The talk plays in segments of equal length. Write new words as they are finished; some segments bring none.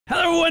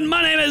everyone,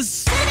 my name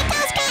is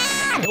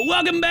CinnamonToastKen.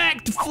 Welcome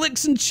back to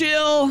Flix and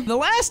Chill. The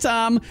last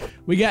time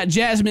we got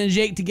Jasmine and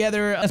Jake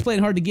together, I was playing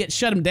hard to get,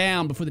 shut them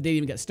down before the date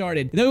even got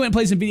started. Then we went and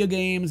played some video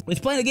games. We was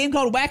playing a game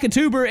called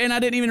Whack-A-Tuber, and I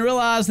didn't even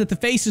realize that the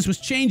faces was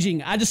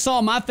changing. I just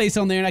saw my face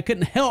on there and I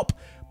couldn't help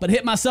but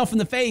hit myself in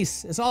the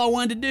face. That's all I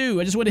wanted to do.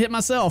 I just wanted to hit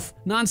myself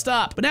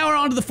nonstop. But now we're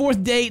on to the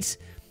fourth date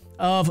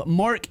of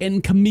Mark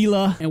and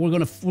Camila, and we're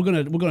gonna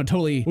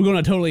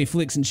totally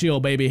Flix and Chill,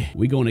 baby.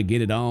 We're gonna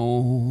get it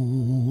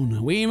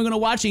on. We ain't even gonna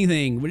watch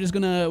anything. We're just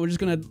gonna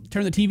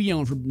turn the TV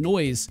on for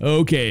noise.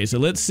 Okay, so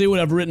let's see what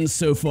I've written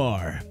so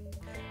far.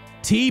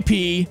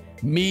 TP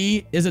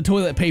Me is a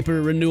toilet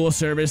paper renewal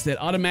service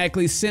that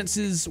automatically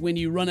senses when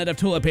you run out of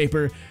toilet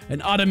paper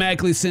and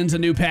automatically sends a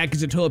new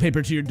package of toilet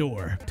paper to your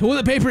door.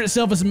 Toilet paper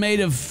itself is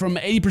made from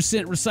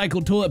 80%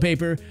 recycled toilet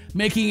paper,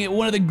 making it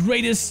one of the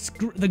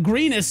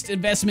greenest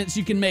investments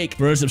you can make.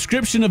 For a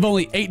subscription of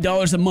only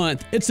 $8 a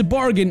month, it's a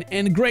bargain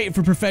and great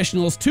for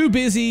professionals too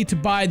busy to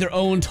buy their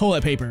own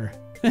toilet paper.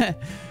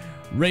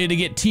 Ready to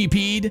get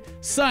TP'd?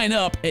 Sign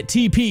up at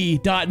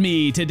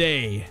tp.me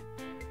today.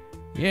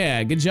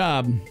 Yeah, good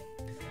job.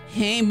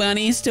 Hey,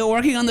 Bunny, still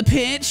working on the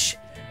pitch?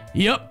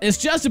 Yep, it's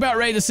just about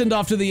ready to send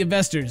off to the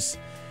investors.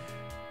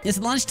 It's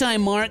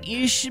lunchtime, Mark.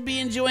 You should be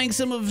enjoying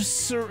some of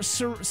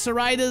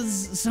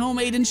Sarita's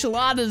homemade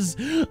enchiladas.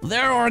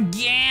 They're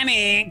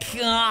organic.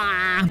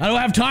 I don't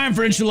have time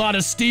for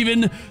enchiladas,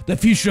 Steven. The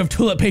future of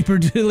toilet paper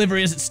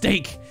delivery is at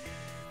stake.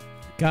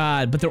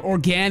 God, but they're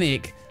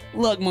organic.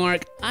 Look,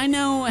 Mark, I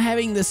know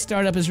having this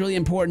startup is really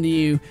important to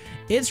you.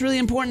 It's really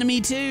important to me,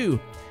 too.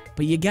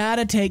 But you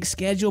gotta take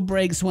scheduled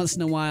breaks once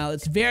in a while.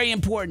 It's very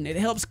important. It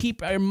helps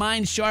keep our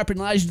mind sharp and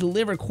allows you to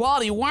deliver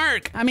quality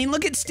work. I mean,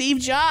 look at Steve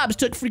Jobs.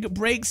 Took frequent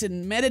breaks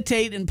and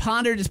meditate and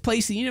pondered his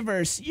place in the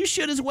universe. You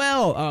should as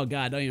well. Oh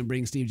God, don't even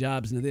bring Steve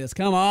Jobs into this.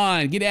 Come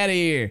on, get out of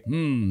here.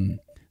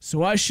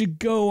 So I should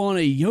go on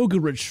a yoga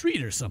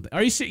retreat or something.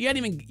 Are you serious? You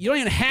don't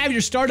even have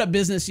your startup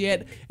business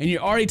yet, and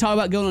you're already talking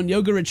about going on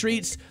yoga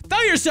retreats? Throw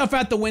yourself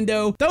out the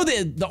window. Throw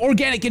the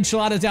organic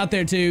enchiladas out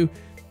there too.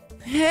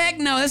 Heck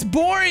no, that's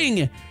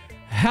boring.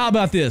 How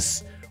about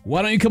this?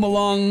 Why don't you come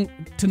along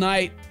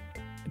tonight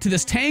to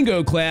this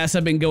tango class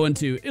I've been going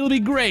to? It'll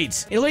be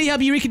great. It'll really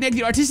help you reconnect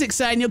the artistic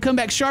side and you'll come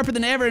back sharper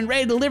than ever and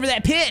ready to deliver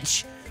that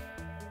pitch.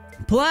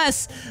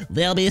 Plus,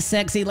 there'll be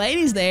sexy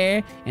ladies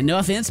there. And no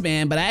offense,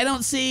 man, but I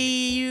don't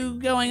see you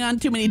going on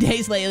too many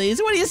dates lately.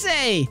 So what do you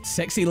say?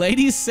 Sexy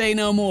ladies? Say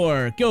no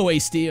more. Go away,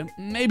 Steve.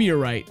 Maybe you're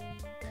right.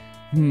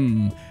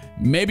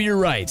 Maybe you're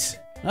right.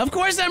 Of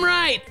course I'm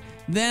right.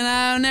 Then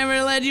I'll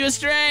never let you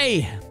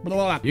astray. Blah,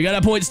 blah, blah. You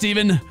got a point,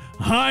 Steven.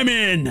 I'm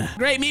in.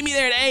 Great, meet me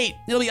there at 8.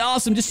 It'll be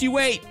awesome, just you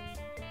wait.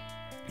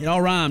 It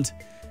all rhymed.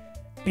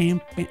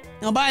 Bam, bam.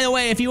 Oh, by the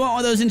way, if you want one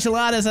of those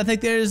enchiladas, I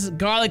think there's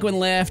garlic one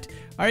left.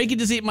 Or you can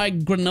just eat my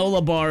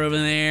granola bar over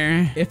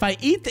there. If I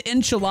eat the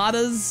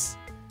enchiladas,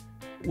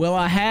 will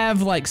I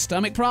have, like,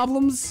 stomach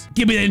problems?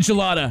 Give me the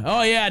enchilada.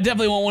 Oh, yeah, I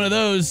definitely want one of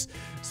those.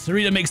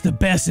 Sarita makes the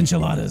best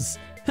enchiladas.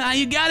 Ah,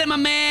 you got it, my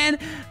man.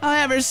 I'll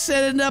have her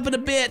set it up in a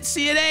bit.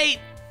 See you at 8.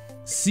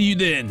 See you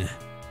then.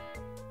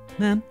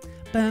 Bam,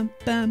 bam,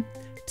 bam.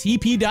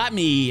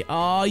 TP.me.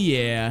 Oh,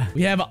 yeah.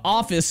 We have an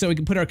office so we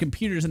can put our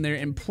computers in there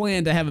and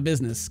plan to have a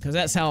business, because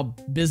that's how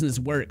business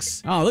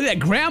works. Oh, look at that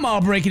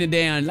grandma breaking it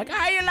down. Like,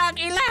 oh, you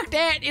like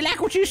that? You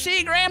like what you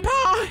see, Grandpa?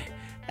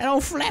 That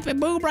old flappy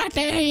boob right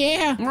there,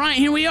 yeah. All right,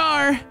 here we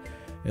are.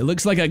 It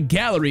looks like a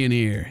gallery in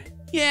here.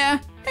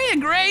 Yeah, ain't it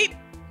great?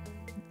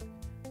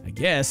 I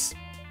guess.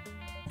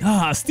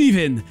 Ah,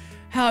 Steven,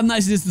 how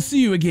nice it is to see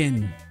you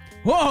again.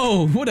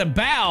 Whoa, what a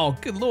bow.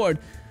 Good Lord.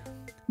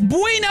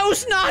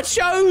 Buenos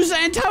nachos,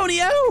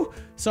 Antonio.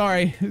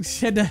 Sorry,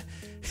 had to.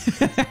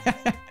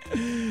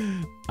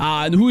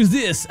 And who is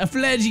this? A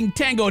fledgling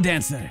tango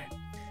dancer.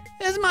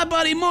 That's my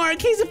buddy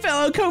Mark. He's a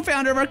fellow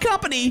co-founder of our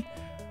company.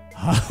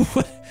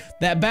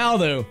 That bow,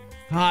 though.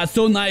 Ah, it's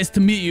so nice to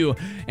meet you.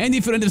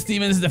 Any friend of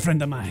Steven's is a friend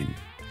of mine.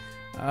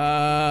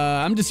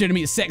 I'm just here to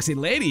meet sexy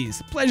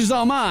ladies. Pleasure's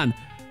all mine.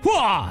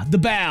 Whoa, the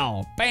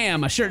bow. Bam,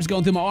 my shirt's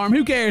going through my arm.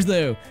 Who cares,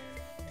 though?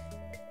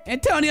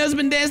 Antonio's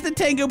been dancing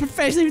tango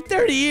professionally for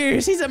 30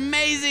 years. He's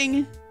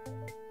amazing.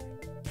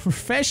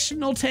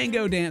 Professional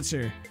tango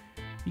dancer.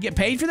 You get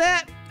paid for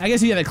that? I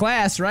guess you have a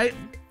class, right?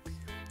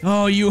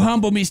 Oh, you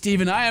humble me,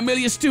 Steven. I am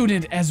merely a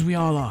student, as we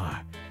all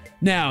are.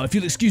 Now, if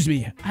you'll excuse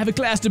me, I have a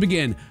class to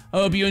begin. I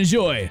hope you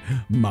enjoy,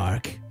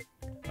 Mark.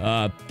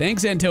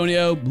 Thanks,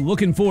 Antonio.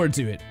 Looking forward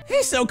to it.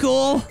 He's so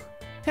cool.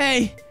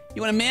 Hey,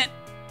 you want a mint?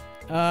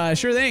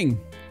 Sure thing.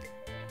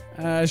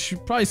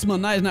 Should probably smell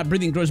nice, not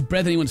breathing gross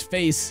breath in anyone's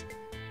face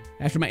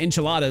after my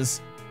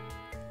enchiladas.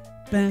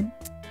 Bam,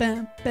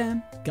 bam,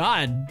 bam.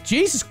 God,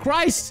 Jesus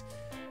Christ.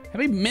 How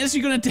many minutes are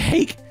you gonna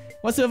take?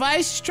 What's the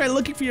advice? Try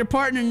looking for your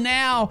partner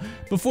now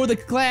before the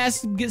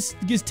class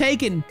gets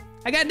taken.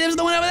 I got dibs on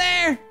the one over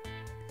there.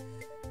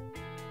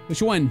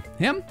 Which one?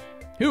 Him?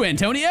 Who,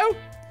 Antonio?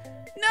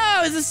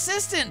 No, his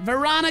assistant,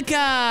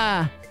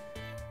 Veronica.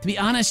 To be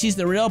honest, she's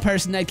the real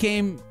person that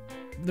came.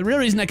 The real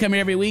reason I come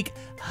here every week.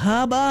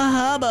 Hubba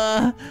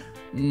hubba.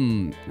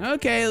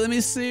 Okay, let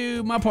me see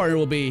who my partner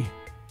will be.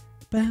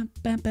 Bam,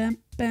 bam, bam,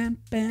 bam,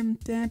 bam,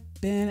 bam,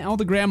 bam. Oh,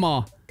 the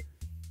grandma.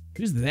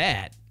 Who's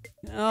that?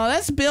 Oh,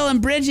 that's Bill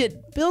and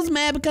Bridget. Bill's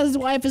mad because his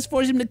wife has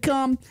forced him to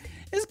come.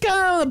 It's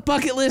kind of a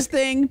bucket list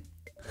thing.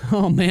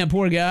 Oh man,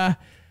 poor guy.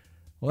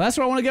 Well, that's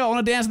where I want to go. I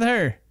want to dance with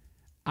her.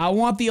 I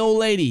want the old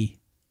lady.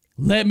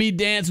 Let me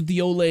dance with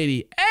the old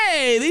lady.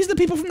 Hey, these are the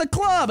people from the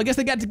club. I guess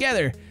they got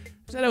together.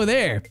 Who's that over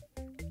there?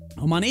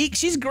 Oh, Monique,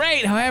 she's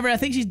great. However, I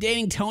think she's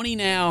dating Tony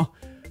now.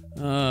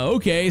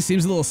 Okay,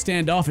 seems a little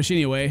standoffish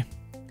anyway.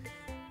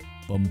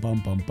 Bum, bum,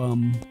 bum,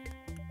 bum.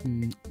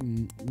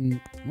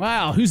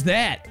 Wow, who's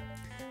that?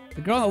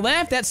 The girl on the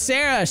left, that's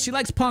Sarah. She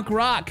likes punk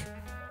rock.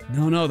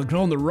 No, the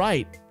girl on the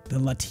right, the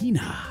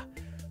Latina.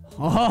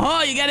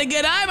 Oh, you got a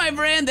good eye, my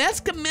friend.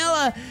 That's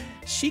Camila.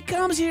 She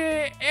comes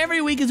here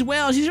every week as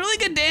well. She's a really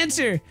good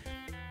dancer.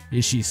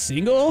 Is she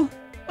single?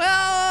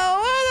 Well,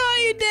 why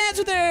don't you dance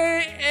with her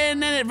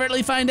and then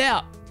inadvertently find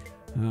out?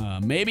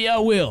 Maybe I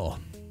will.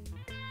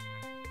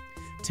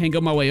 Tango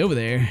my way over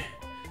there.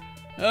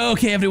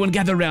 Okay, everyone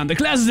gather around. The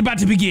class is about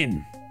to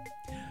begin.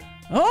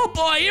 Oh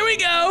boy, here we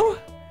go.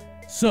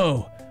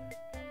 So,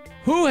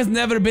 who has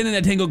never been in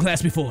a tango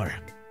class before?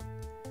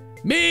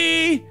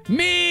 Me.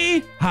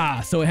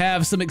 So we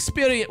have some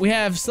experience. We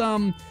have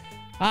some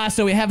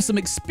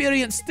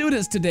experienced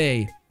students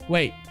today.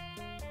 Wait,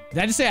 did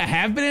I just say I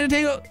have been in a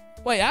tango?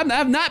 Wait,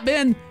 I've not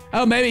been.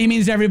 Oh, maybe he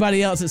means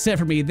everybody else except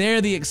for me.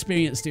 They're the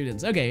experienced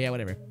students. Okay, yeah,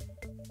 whatever.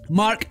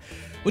 Mark,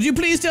 would you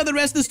please tell the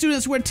rest of the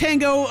students where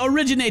tango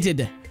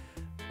originated?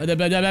 I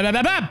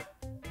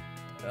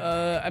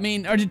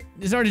mean,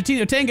 is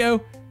Argentina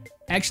tango?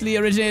 Actually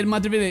originated in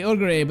Montevideo,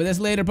 Uruguay, but that's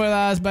later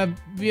polarized by...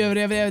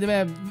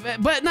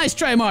 But nice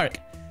try, Mark.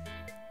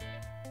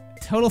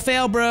 Total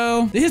fail,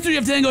 bro. The history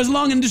of tango is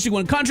long and interesting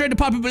one. Contrary to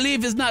popular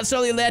belief, it's not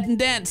solely a Latin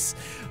dance,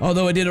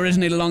 although it did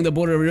originate along the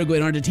border of Uruguay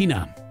and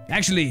Argentina.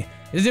 Actually,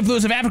 it is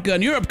influence of Africa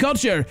and Europe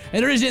culture.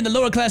 It originated in the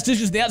lower class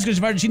districts of the outskirts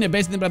of Argentina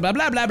based in the blah,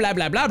 blah, blah, blah,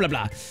 blah, blah, blah,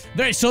 blah.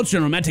 Very social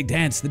and romantic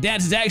dance. The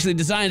dance is actually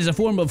designed as a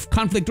form of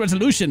conflict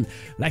resolution,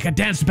 like a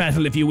dance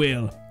battle, if you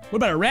will. What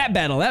about a rap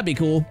battle? That'd be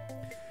cool.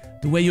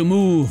 The way you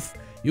move,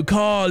 you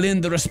call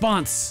in the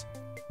response.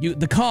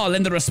 The call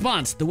and the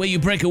response, the way you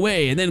break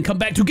away and then come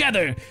back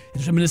together.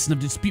 It's reminiscent of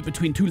a dispute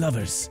between two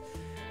lovers.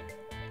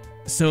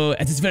 So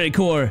at its very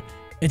core,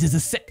 it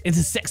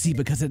is sexy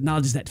because it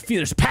acknowledges that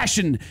fierce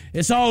passion.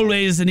 It's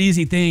always an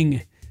easy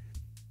thing.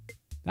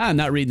 I'm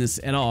not reading this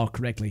at all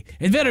correctly.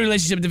 A better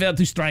relationship developed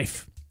through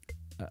strife.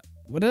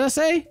 What did I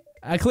say?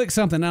 I clicked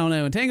something, I don't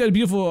know. Tango is a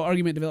beautiful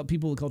argument, develop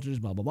people, cultures,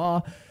 blah, blah,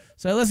 blah.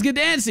 So let's get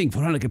dancing.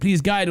 Veronica,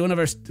 please guide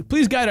our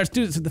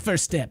students to the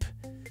first step.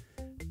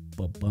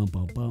 Bum, bum,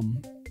 bum,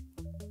 bum.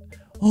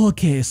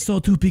 Okay, so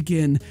to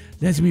begin,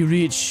 let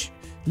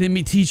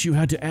me teach you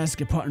how to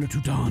ask a partner to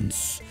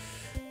dance.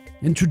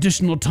 In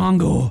traditional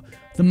tango,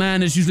 the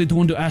man is usually the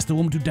one to ask the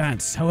woman to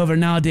dance. However,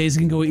 nowadays it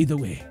can go either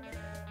way.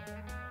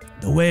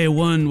 The way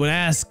one would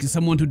ask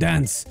someone to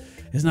dance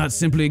is not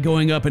simply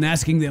going up and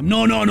asking them,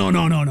 no.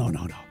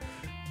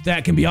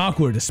 That can be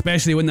awkward,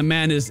 especially when the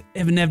man is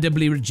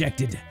inevitably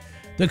rejected.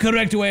 The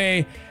correct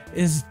way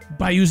is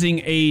by using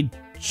a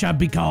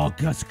chabika,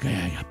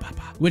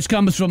 which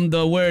comes from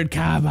the word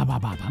ka,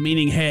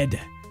 meaning head.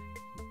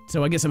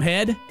 So I get some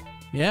head?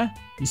 Yeah?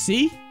 You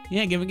see?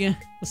 Yeah, give it again.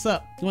 What's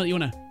up? You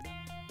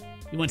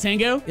want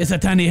tango? It's a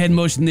tiny head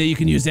motion that you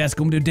can use to ask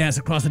a woman to dance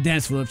across the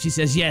dance floor. If she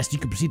says yes, you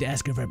can proceed to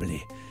ask her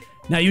verbally.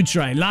 Now you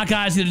try. Lock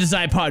eyes with the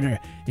desired partner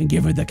and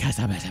give her the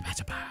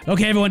kasabasabasaba.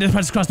 Okay, everyone,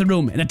 dance across the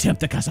room and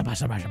attempt the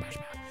kasabasabasaba.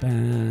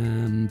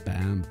 Bam,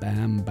 bam,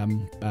 bam,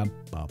 bam, bam, bam,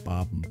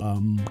 bam,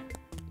 bam,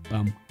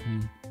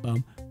 bam, bam,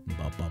 bam,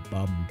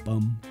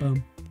 bam, bam,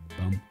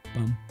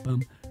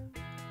 bam,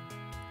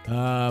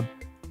 bam.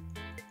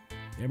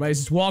 Everybody's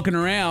just walking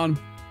around.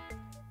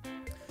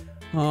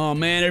 Oh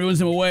man, everyone's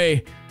in my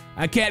way.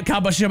 I can't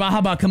kabashaba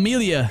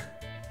Camila.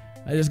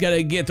 I just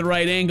gotta get the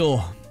right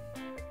angle.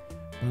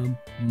 Time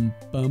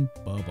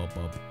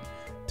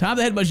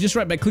the head button just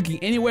right by clicking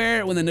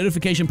anywhere when the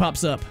notification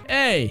pops up.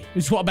 Hey,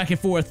 we just walk back and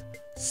forth.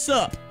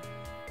 Sup.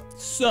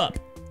 So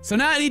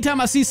now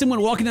anytime I see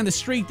someone walking down the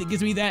street that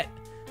gives me that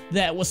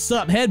what's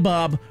up head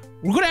bob,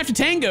 we're gonna have to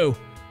tango.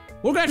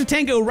 We're gonna have to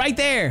tango right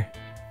there.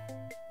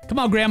 Come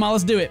on, Grandma,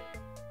 let's do it.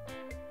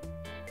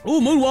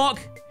 Ooh, moonwalk.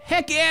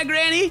 Heck yeah,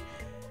 Granny.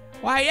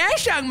 Why,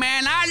 yes, young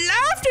man, I'd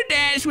love to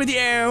dance with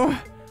you.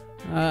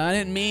 I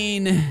didn't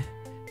mean...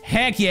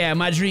 Heck yeah,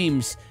 my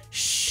dreams.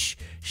 Shh,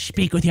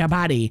 speak with your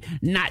body,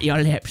 not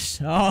your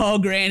lips. Oh,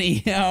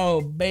 Granny,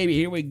 oh, baby,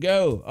 here we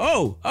go.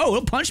 Oh,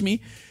 don't punch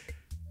me.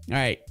 All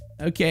right,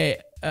 okay,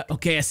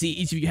 I see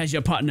each of you has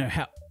your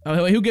partner.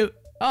 Who go?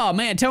 Oh,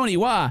 man, Tony,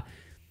 why?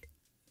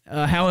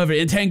 However,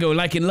 in tango,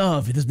 like in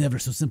love, it is never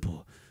so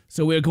simple.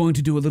 So we're going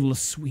to do a little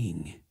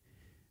swing.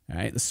 All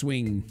right, the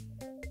swing.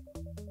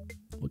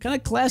 What kind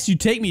of class you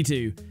take me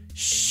to?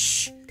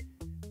 Shh.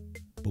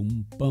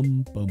 Boom,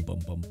 bum, bum, bum,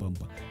 bum, bum,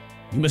 bum.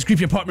 You must grip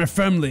your partner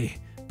firmly,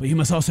 but you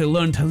must also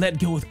learn to let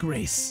go with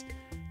grace.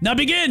 Now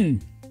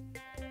begin!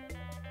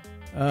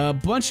 A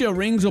bunch of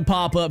rings will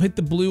pop up. Hit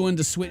the blue one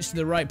to switch to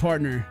the right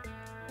partner.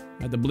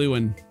 The blue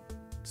one.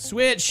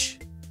 Switch.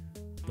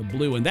 The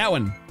blue one. That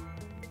one.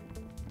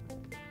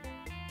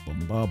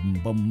 Bum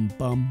bum bum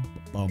bum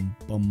bum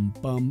bum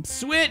bum.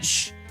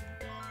 Switch.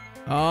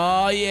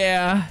 Oh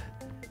yeah.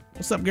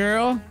 What's up,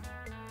 girl?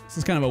 This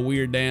is kind of a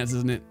weird dance,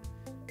 isn't it?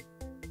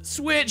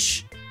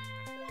 Switch.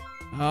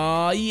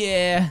 Oh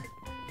yeah.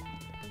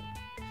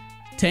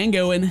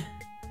 Tangoing.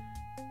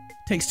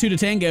 Takes two to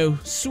tango.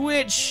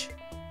 Switch.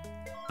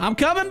 I'm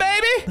coming,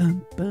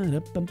 baby!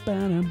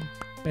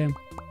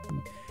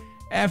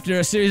 After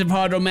a series of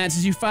hard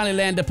romances, you finally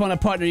land upon a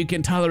partner you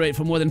can tolerate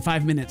for more than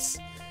 5 minutes.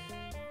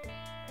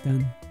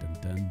 Dun, dun,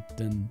 dun,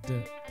 dun,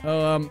 dun.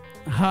 Oh,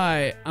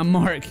 hi, I'm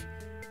Mark.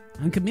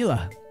 I'm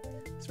Camila.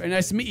 It's very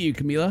nice to meet you,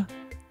 Camila.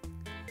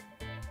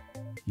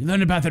 You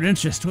learn about their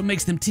interest. What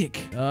makes them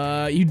tick?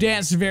 You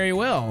dance very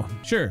well.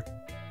 Sure.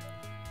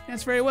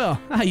 Dance very well.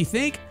 Ah, you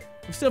think?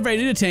 I'm still very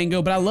new to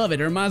tango, but I love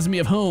it. It reminds me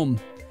of home.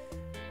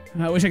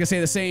 I wish I could say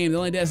the same. The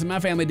only dance that my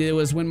family did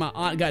was when my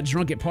aunt got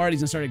drunk at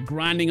parties and started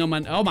grinding on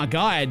my... Oh my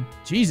God.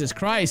 Jesus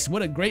Christ.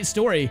 What a great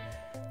story.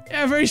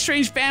 Yeah, a very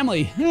strange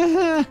family.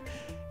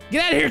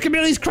 Get out of here,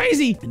 Camila. He's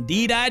crazy.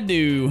 Indeed I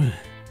do.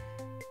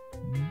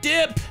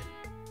 Dip.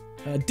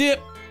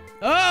 Dip.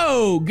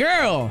 Oh,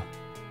 girl.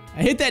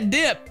 I hit that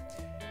dip.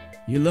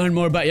 You learn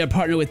more about your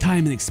partner with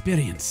time and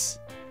experience.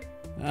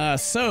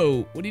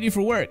 So, what do you do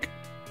for work?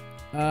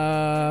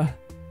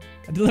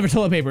 I deliver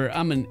toilet paper.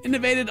 I'm an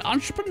innovative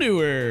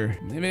entrepreneur.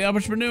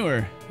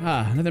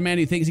 Ah, another man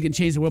who thinks he can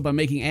change the world by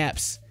making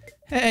apps.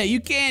 Hey, you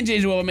can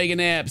change the world by making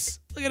apps.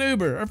 Look at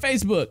Uber or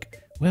Facebook.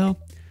 Well,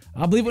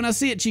 I'll believe when I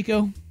see it,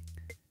 Chico.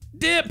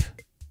 Dip.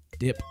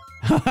 Dip.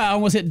 I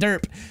almost hit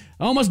derp.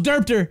 I almost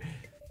derped her.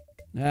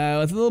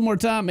 With a little more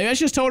time, maybe I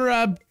should just told her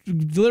I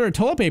deliver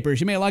toilet paper.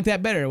 She may like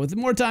that better. With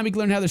more time, you can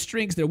learn how their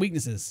strengths, their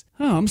weaknesses.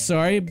 Oh, I'm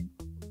sorry.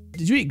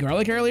 Did you eat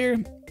garlic earlier?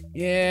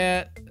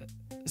 Yeah.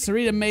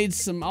 Sarita made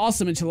some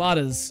awesome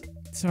enchiladas.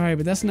 Sorry,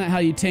 but that's not how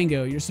you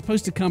tango. You're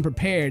supposed to come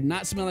prepared,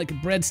 not smell like a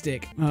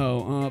breadstick.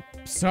 Oh,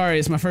 sorry,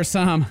 it's my first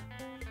time.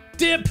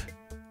 Dip!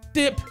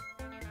 Dip!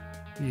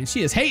 Man,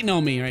 she is hating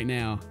on me right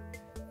now.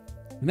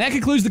 And that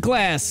concludes the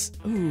class.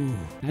 Ooh,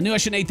 I knew I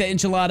shouldn't eat that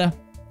enchilada.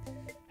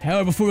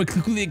 However, before we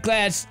conclude the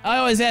class, I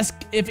always ask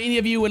if any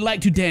of you would like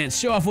to dance.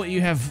 Show off what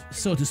you have,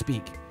 so to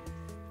speak.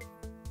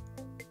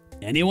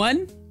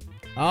 Anyone?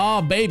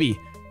 Oh, baby.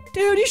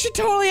 Dude, you should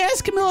totally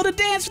ask Camila to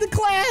dance for the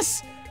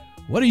class.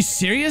 What, are you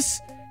serious?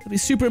 It'll be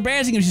super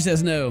embarrassing if she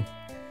says no.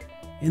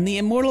 In the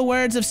immortal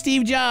words of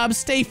Steve Jobs,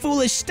 stay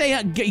foolish,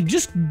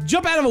 just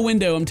jump out of a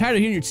window. I'm tired of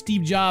hearing your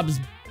Steve Jobs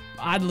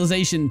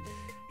idolization.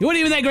 He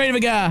wasn't even that great of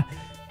a guy.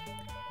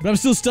 But I'm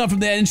still stuffed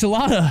from that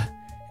enchilada.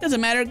 Doesn't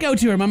matter, go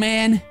to her, my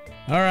man.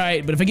 All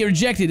right, but if I get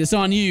rejected, it's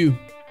on you.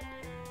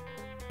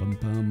 Bum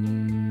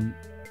bum.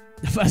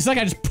 It's like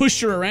I just pushed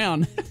her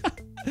around.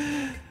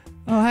 Oh,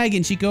 hi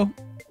again, Chico.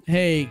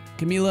 Hey,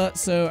 Camila,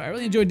 so I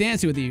really enjoyed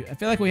dancing with you. I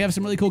feel like we have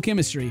some really cool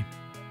chemistry.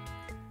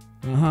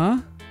 Uh-huh.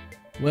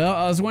 Well,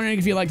 I was wondering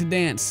if you'd like to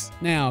dance.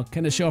 Now,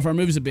 kind of show off our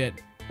moves a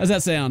bit. How's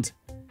that sound?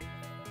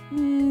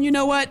 You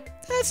know what?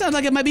 That sounds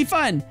like it might be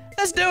fun.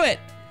 Let's do it.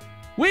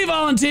 We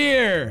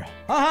volunteer.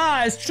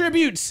 Haha, it's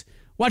tributes.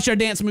 Watch our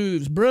dance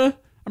moves, bruh.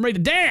 I'm ready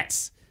to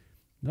dance.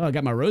 Oh, I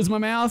got my rose in my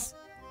mouth.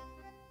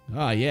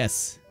 Ah,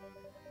 yes.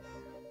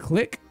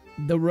 Click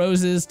the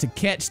roses to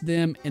catch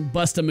them and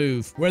bust a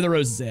move. Where are the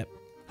roses at?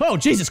 Oh,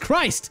 Jesus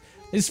Christ!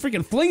 They just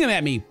freaking fling them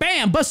at me.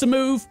 Bam! Bust a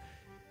move.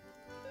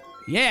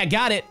 Yeah,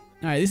 got it.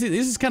 All right, this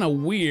is kind of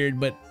weird,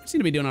 but I seem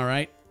to be doing all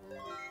right.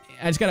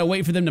 I just gotta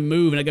wait for them to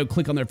move and I go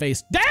click on their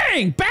face.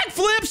 Dang!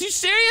 Backflips! You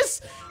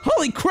serious?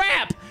 Holy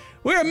crap!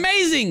 We're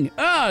amazing!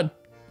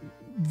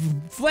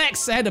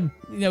 Flex, I had to,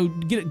 you know,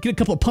 get a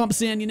couple of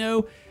pumps in, you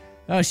know.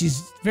 Oh,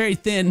 she's very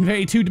thin,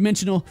 very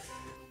two-dimensional.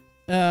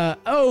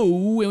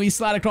 Oh, and we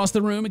slide across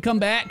the room and come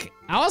back.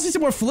 I want to see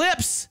some more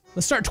flips.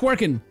 Let's start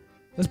twerking.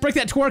 Let's break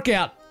that twerk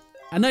out.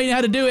 I know you know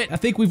how to do it. I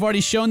think we've already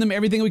shown them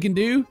everything we can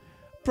do.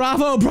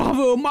 Bravo,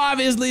 bravo,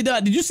 marvelously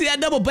done. Did you see that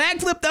double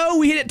backflip though?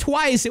 We hit it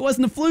twice. It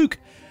wasn't a fluke.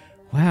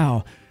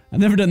 Wow, I've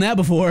never done that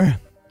before.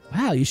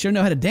 Wow, you sure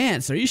know how to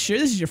dance. Are you sure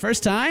this is your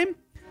first time?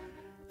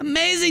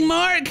 Amazing,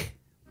 Mark.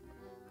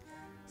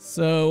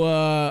 So,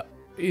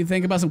 what do you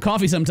think about some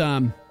coffee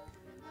sometime?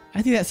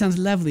 I think that sounds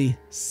lovely,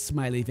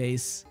 smiley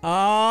face.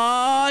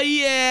 Oh,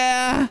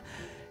 yeah.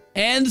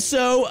 And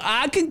so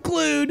I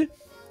conclude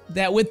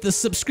that with the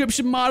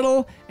subscription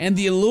model and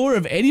the allure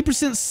of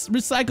 80%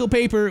 recycled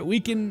paper, we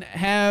can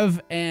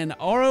have an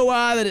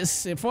ROI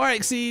that far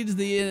exceeds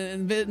the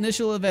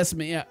initial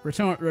investment. Yeah,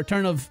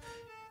 return of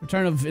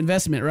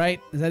investment, right?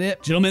 Is that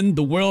it? Gentlemen,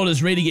 the world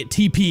is ready to get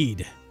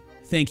TP'd.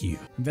 Thank you.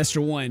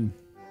 Investor 1,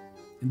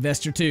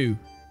 Investor 2.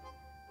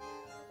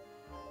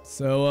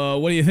 So,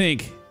 what do you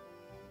think?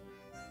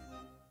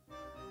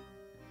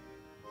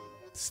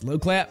 Slow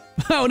clap?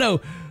 Oh no!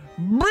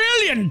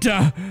 Brilliant!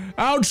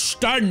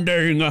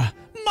 Outstanding!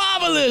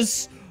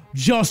 Marvelous!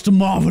 Just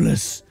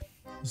marvelous!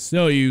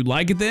 So you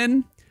like it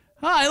then?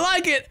 I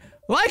like it!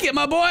 Like it,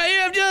 my boy. You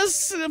have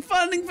just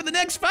funding for the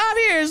next 5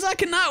 years. I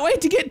cannot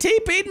wait to get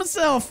TP'd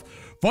myself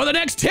for the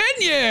next 10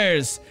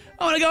 years.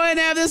 I want to go ahead and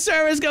have this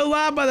service go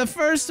live by the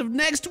 1st of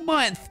next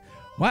month.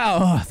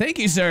 Wow, thank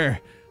you, sir.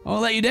 I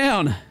won't let you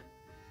down.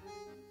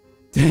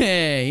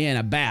 Hey, and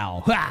a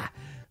bow. Ha!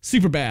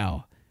 Super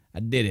bow. I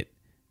did it.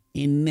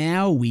 And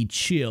now we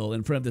chill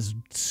in front of this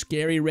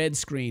scary red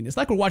screen. It's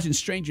like we're watching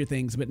Stranger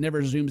Things, but it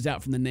never zooms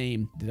out from the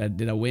name.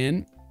 Did I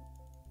win?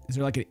 Is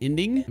there like an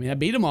ending? I mean, I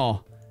beat them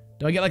all.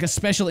 Do I get like a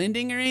special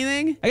ending or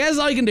anything? I guess that's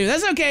all you can do.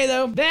 That's okay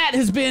though. That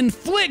has been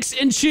Flix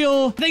and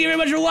Chill. Thank you very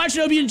much for watching.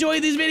 I hope you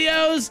enjoyed these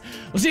videos.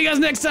 We'll see you guys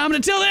next time. And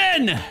until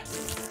then,